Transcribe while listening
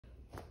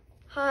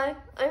Hi,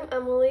 I'm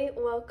Emily.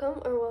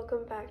 Welcome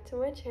back to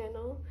my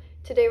channel.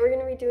 Today we're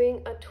going to be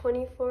doing a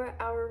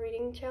 24-hour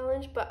reading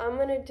challenge, but I'm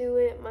going to do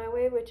it my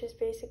way, which is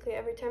basically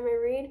every time I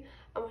read,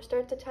 I'm going to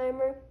start the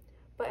timer,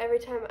 but every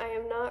time I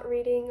am not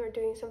reading or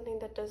doing something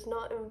that does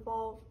not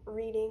involve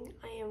reading,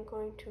 I am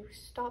going to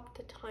stop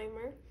the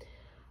timer.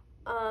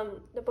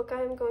 The book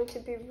I am going to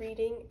be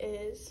reading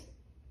is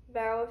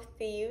Vow of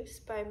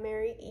Thieves by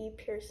Mary E.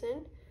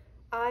 Pearson.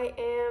 I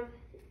am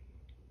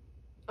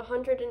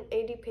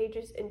 180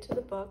 pages into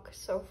the book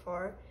so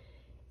far,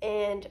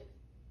 and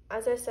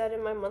as I said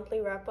in my monthly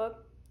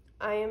wrap-up,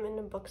 I am in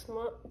a book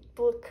slump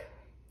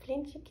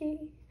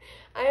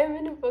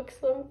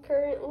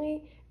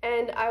currently,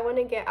 and I want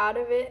to get out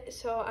of it,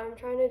 so I'm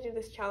trying to do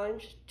this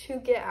challenge to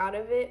get out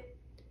of it.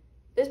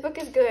 This book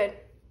is good,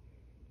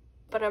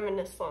 but I'm in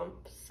a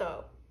slump.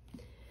 So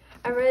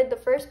I read the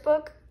first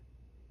book.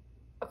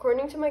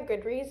 According to my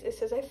Goodreads, it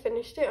says I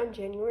finished it on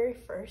January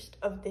 1st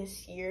of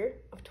this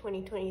year, of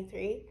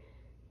 2023.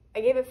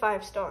 I gave it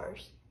 5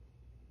 stars.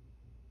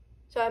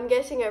 So I'm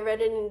guessing I read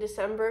it in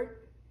December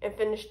and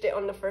finished it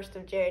on the 1st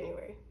of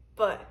January.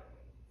 But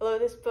I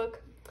love this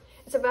book.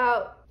 It's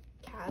about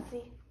Kaz,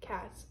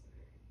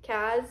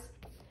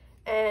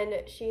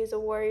 and she is a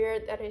warrior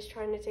that is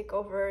trying to take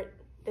over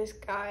this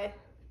guy,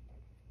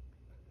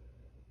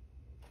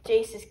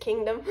 Jace's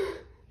kingdom.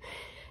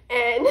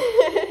 And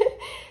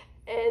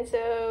and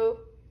so,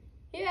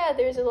 yeah,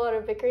 there's a lot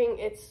of bickering.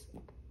 It's,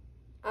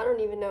 I don't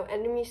even know,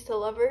 enemies to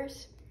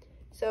lovers.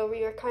 So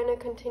we are kind of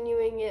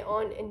continuing it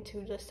on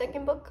into the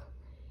second book.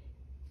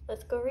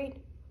 Let's go read.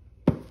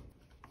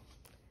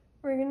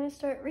 We're gonna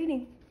start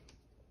reading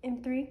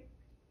in 3,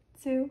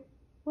 2,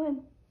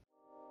 1.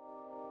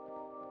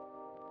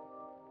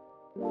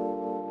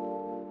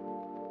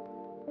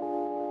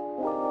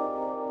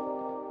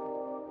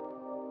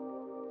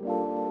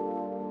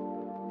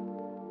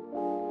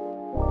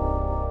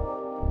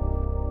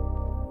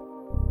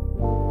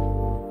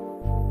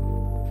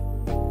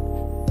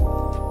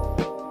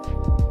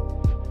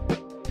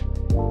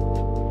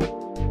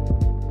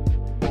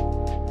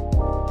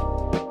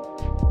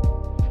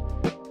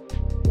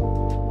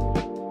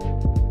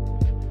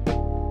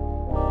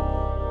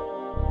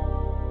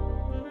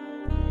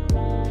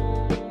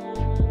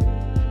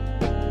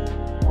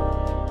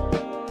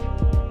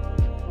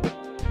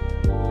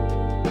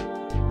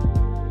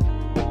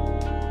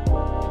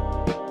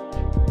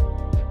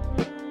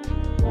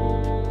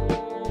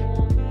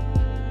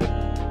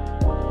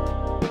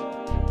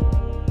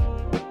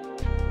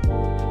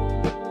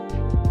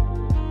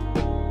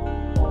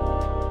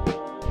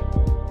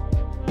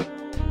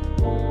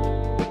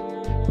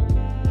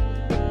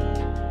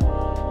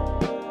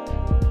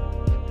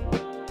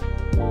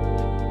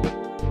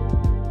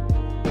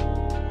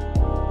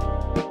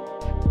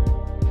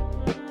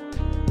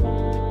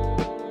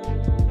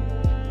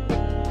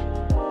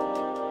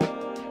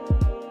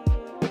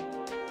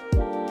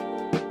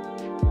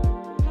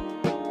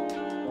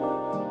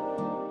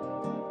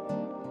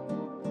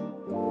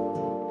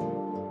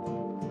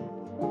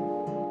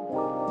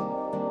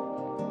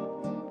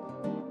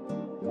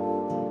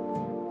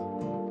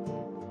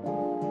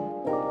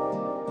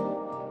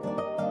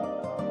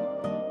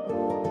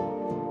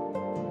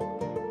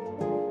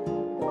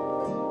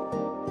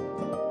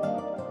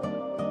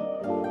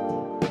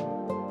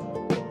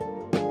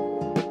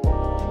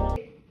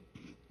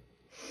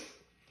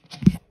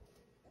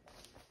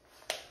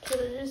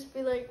 Just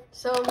be like,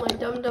 so my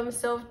dumb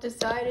self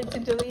decided to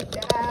delete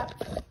the app.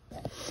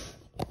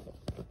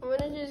 I'm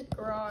gonna just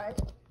cry.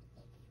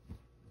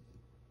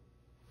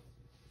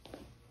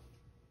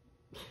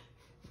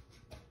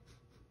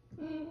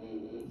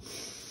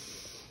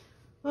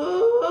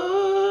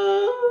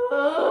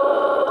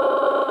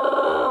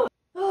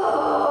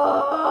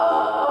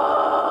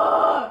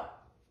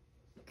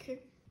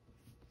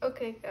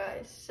 Okay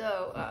guys,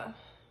 so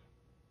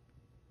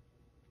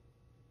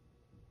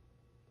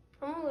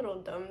I'm a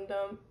little dumb,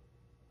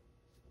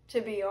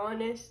 to be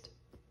honest.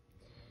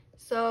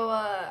 So,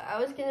 I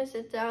was gonna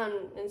sit down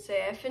and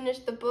say I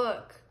finished the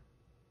book,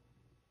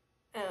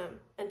 and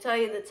tell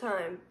you the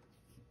time.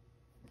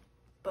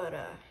 But,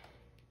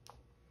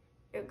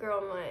 your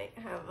girl might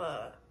have,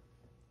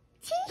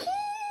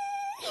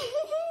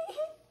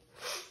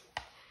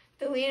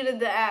 deleted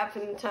the app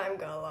and the time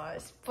got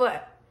lost.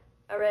 But,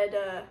 I read,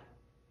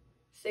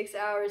 6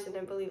 hours and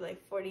I believe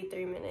like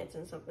 43 minutes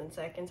and something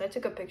seconds. I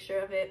took a picture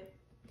of it,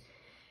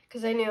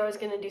 because I knew I was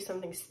going to do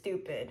something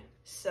stupid.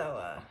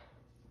 So,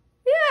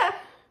 yeah.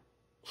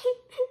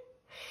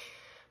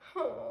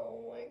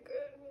 Oh my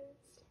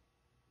goodness.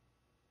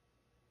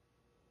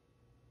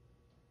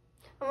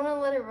 I'm going to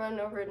let it run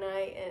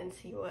overnight and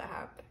see what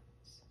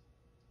happens.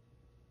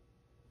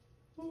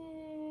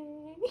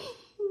 Yay.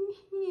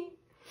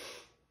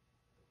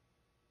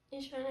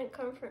 You trying to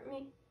comfort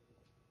me?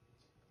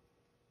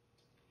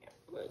 Yeah,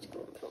 let's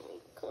comfort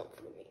me.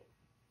 Comfort me.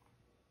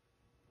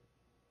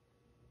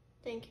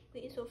 Thank you,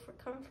 Weasel, for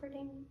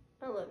comforting me.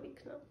 I love you,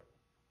 Knop.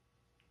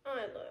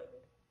 I love you.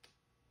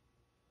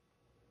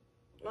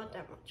 Not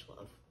that much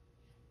love.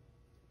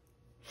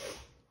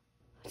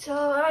 So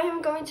I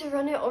am going to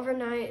run it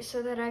overnight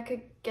so that I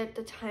could get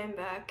the time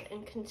back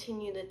and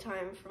continue the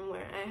time from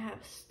where I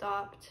have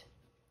stopped.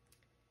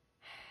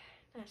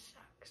 That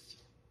sucks.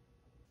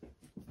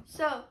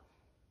 So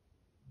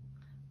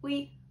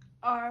we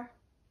are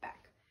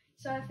back.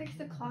 So I fixed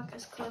the clock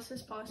as close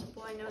as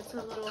possible. I know it's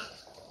a little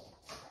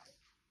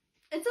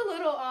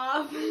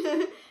off,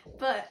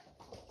 but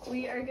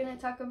we are gonna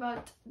talk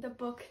about the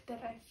book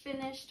that I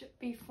finished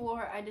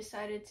before I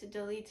decided to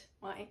delete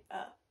my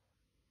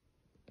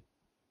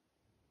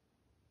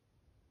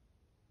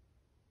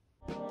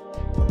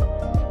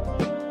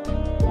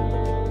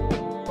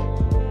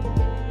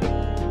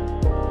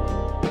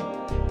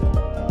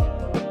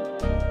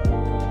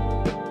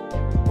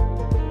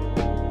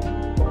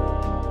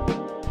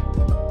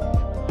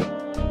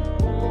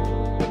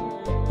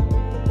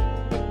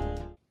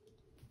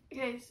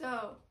Okay,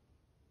 so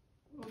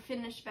we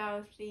finished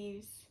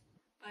Thieves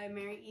by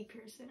Mary E.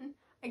 Pearson.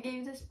 I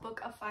gave this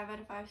book a 5 out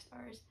of 5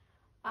 stars.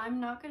 I'm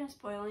not going to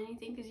spoil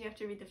anything because you have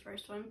to read the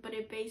first one, but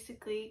it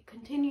basically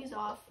continues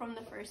off from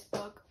the first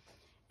book,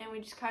 and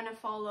we just kind of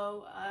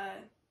follow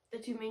the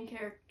two main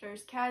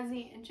characters,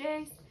 Cassie and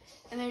Jace,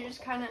 and they're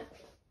just kind of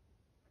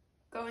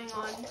going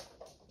on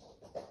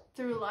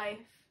through life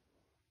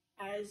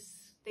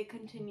as they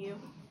continue.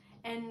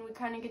 And we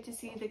kind of get to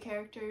see the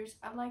characters.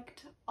 I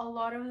liked a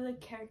lot of the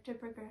character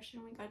progression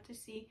we got to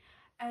see,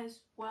 as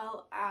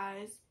well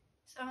as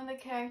some of the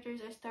characters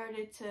I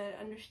started to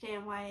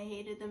understand why I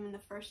hated them in the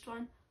first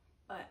one.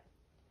 But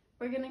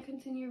we're going to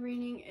continue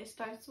reading It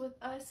Starts With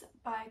Us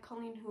by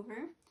Colleen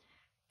Hoover,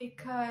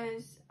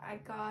 because I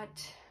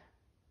got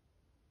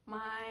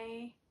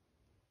my,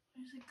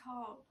 what is it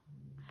called?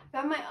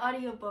 I got my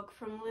audiobook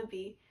from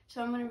Libby,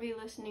 so I'm going to be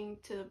listening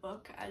to the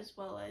book as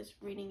well as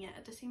reading it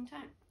at the same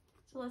time.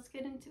 So let's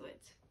get into it.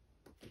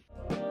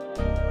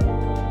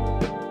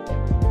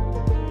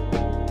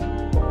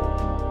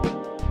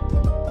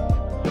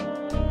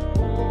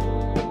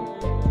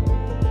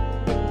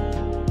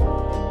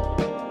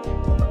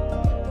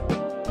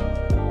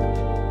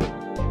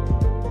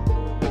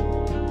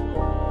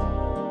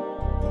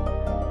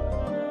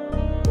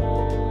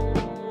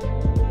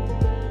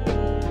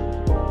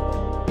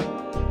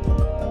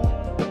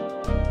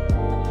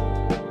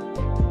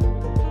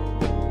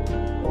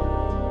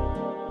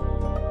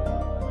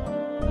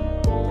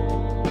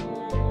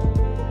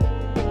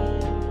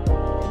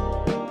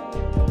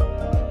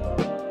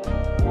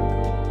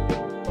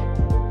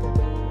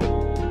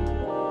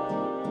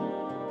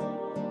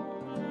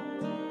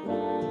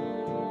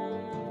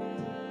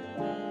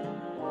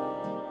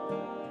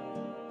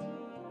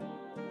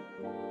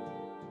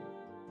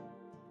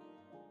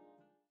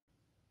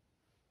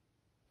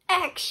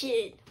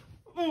 Action!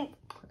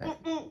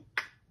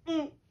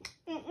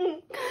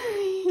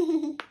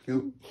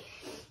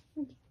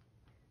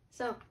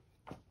 So,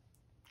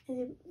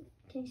 can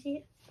you see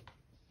it?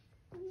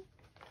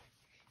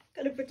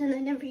 Gotta pretend I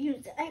never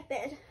used the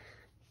iPad.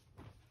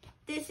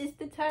 This is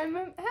the time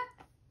I'm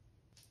at.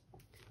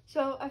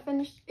 So I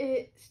finished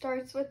It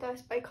Starts With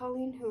Us by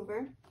Colleen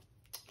Hoover.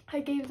 I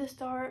gave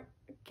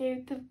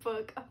the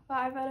book a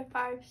 5 out of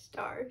 5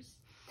 stars.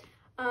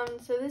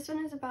 So this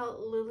one is about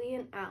Lily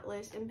and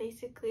Atlas, and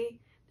basically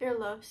their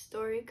love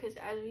story, because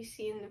as we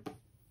see in the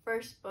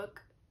first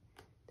book,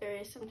 there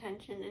is some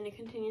tension and it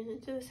continues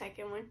into the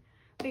second one.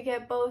 We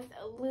get both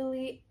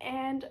Lily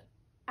and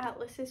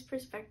Atlas's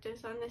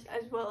perspectives on this,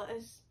 as well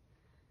as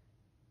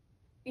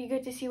you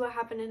get to see what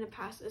happened in the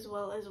past as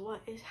well as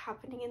what is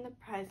happening in the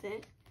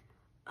present.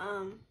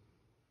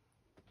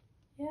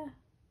 Yeah,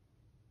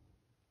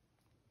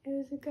 it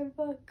was a good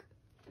book.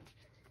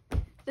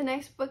 The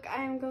next book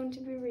I am going to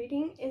be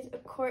reading is A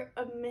Court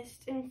of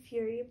Mist and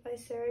Fury by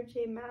Sarah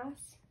J.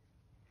 Maas.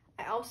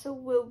 I also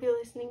will be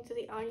listening to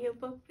the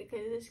audiobook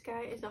because this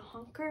guy is a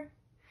honker.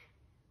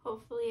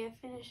 Hopefully I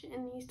finish it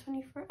in these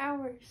 24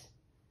 hours.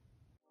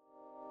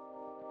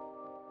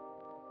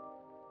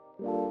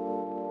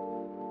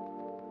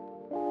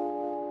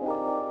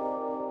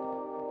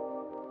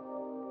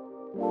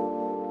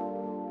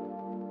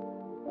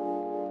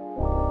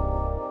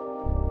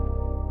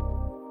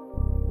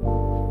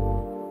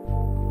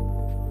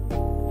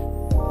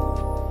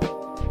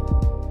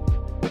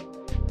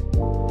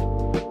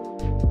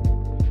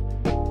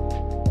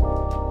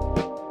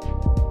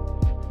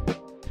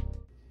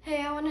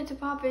 To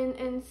pop in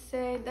and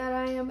say that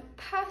I am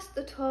past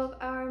the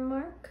 12-hour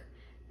mark,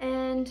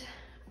 and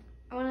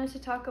I wanted to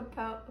talk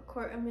about A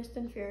Court of Mist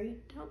and Fury.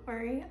 Don't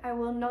worry, I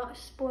will not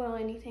spoil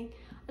anything.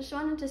 I just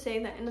wanted to say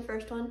that in the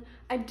first one,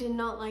 I did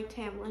not like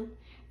Tamlin,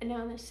 and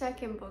now in the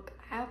second book,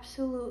 I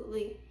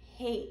absolutely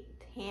hate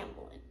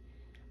Tamlin.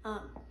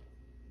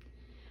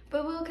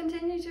 But we'll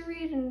continue to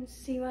read and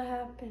see what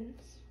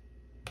happens.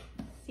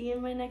 See you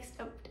in my next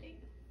update.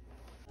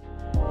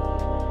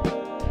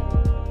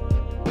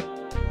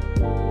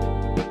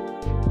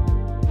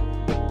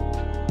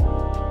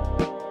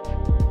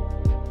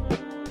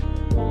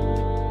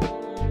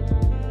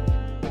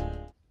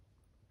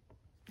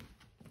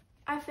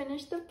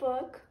 Finished the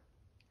book.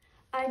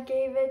 I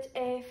gave it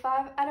a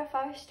 5 out of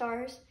 5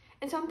 stars.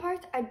 In some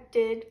parts I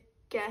did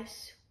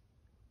guess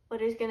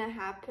what is gonna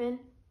happen.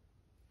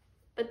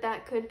 But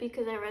that could be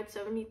because I read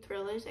so many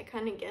thrillers. I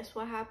kind of guess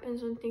what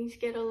happens when things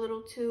get a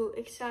little too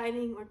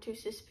exciting or too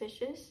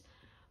suspicious.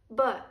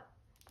 But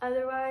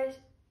otherwise,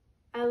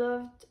 I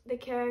loved the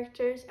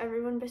characters,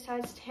 everyone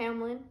besides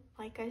Tamlin.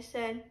 Like I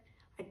said,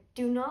 I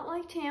do not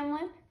like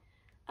Tamlin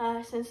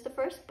since the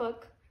first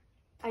book.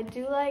 I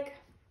do like,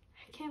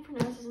 I can't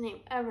pronounce his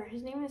name ever.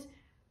 His name is,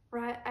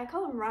 I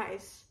call him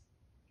Rice,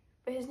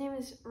 but his name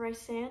is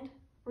Rhysand,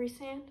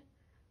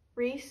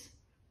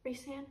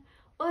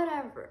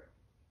 whatever.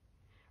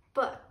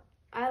 But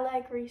I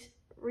like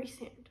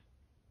Rhysand.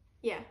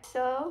 Yeah,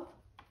 so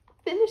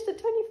finished the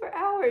 24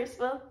 hours.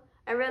 Well,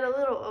 I read a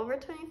little over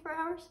 24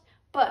 hours,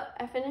 but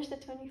I finished the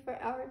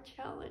 24-hour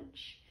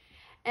challenge.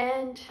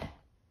 And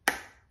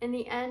in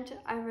the end,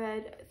 I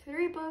read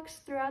 3 books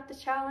throughout the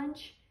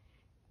challenge.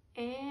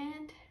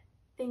 And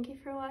thank you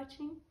for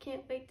watching.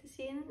 Can't wait to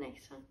see you in the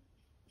next one.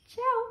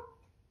 Ciao!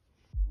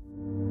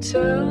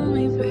 Tell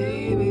me,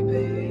 baby,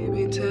 baby.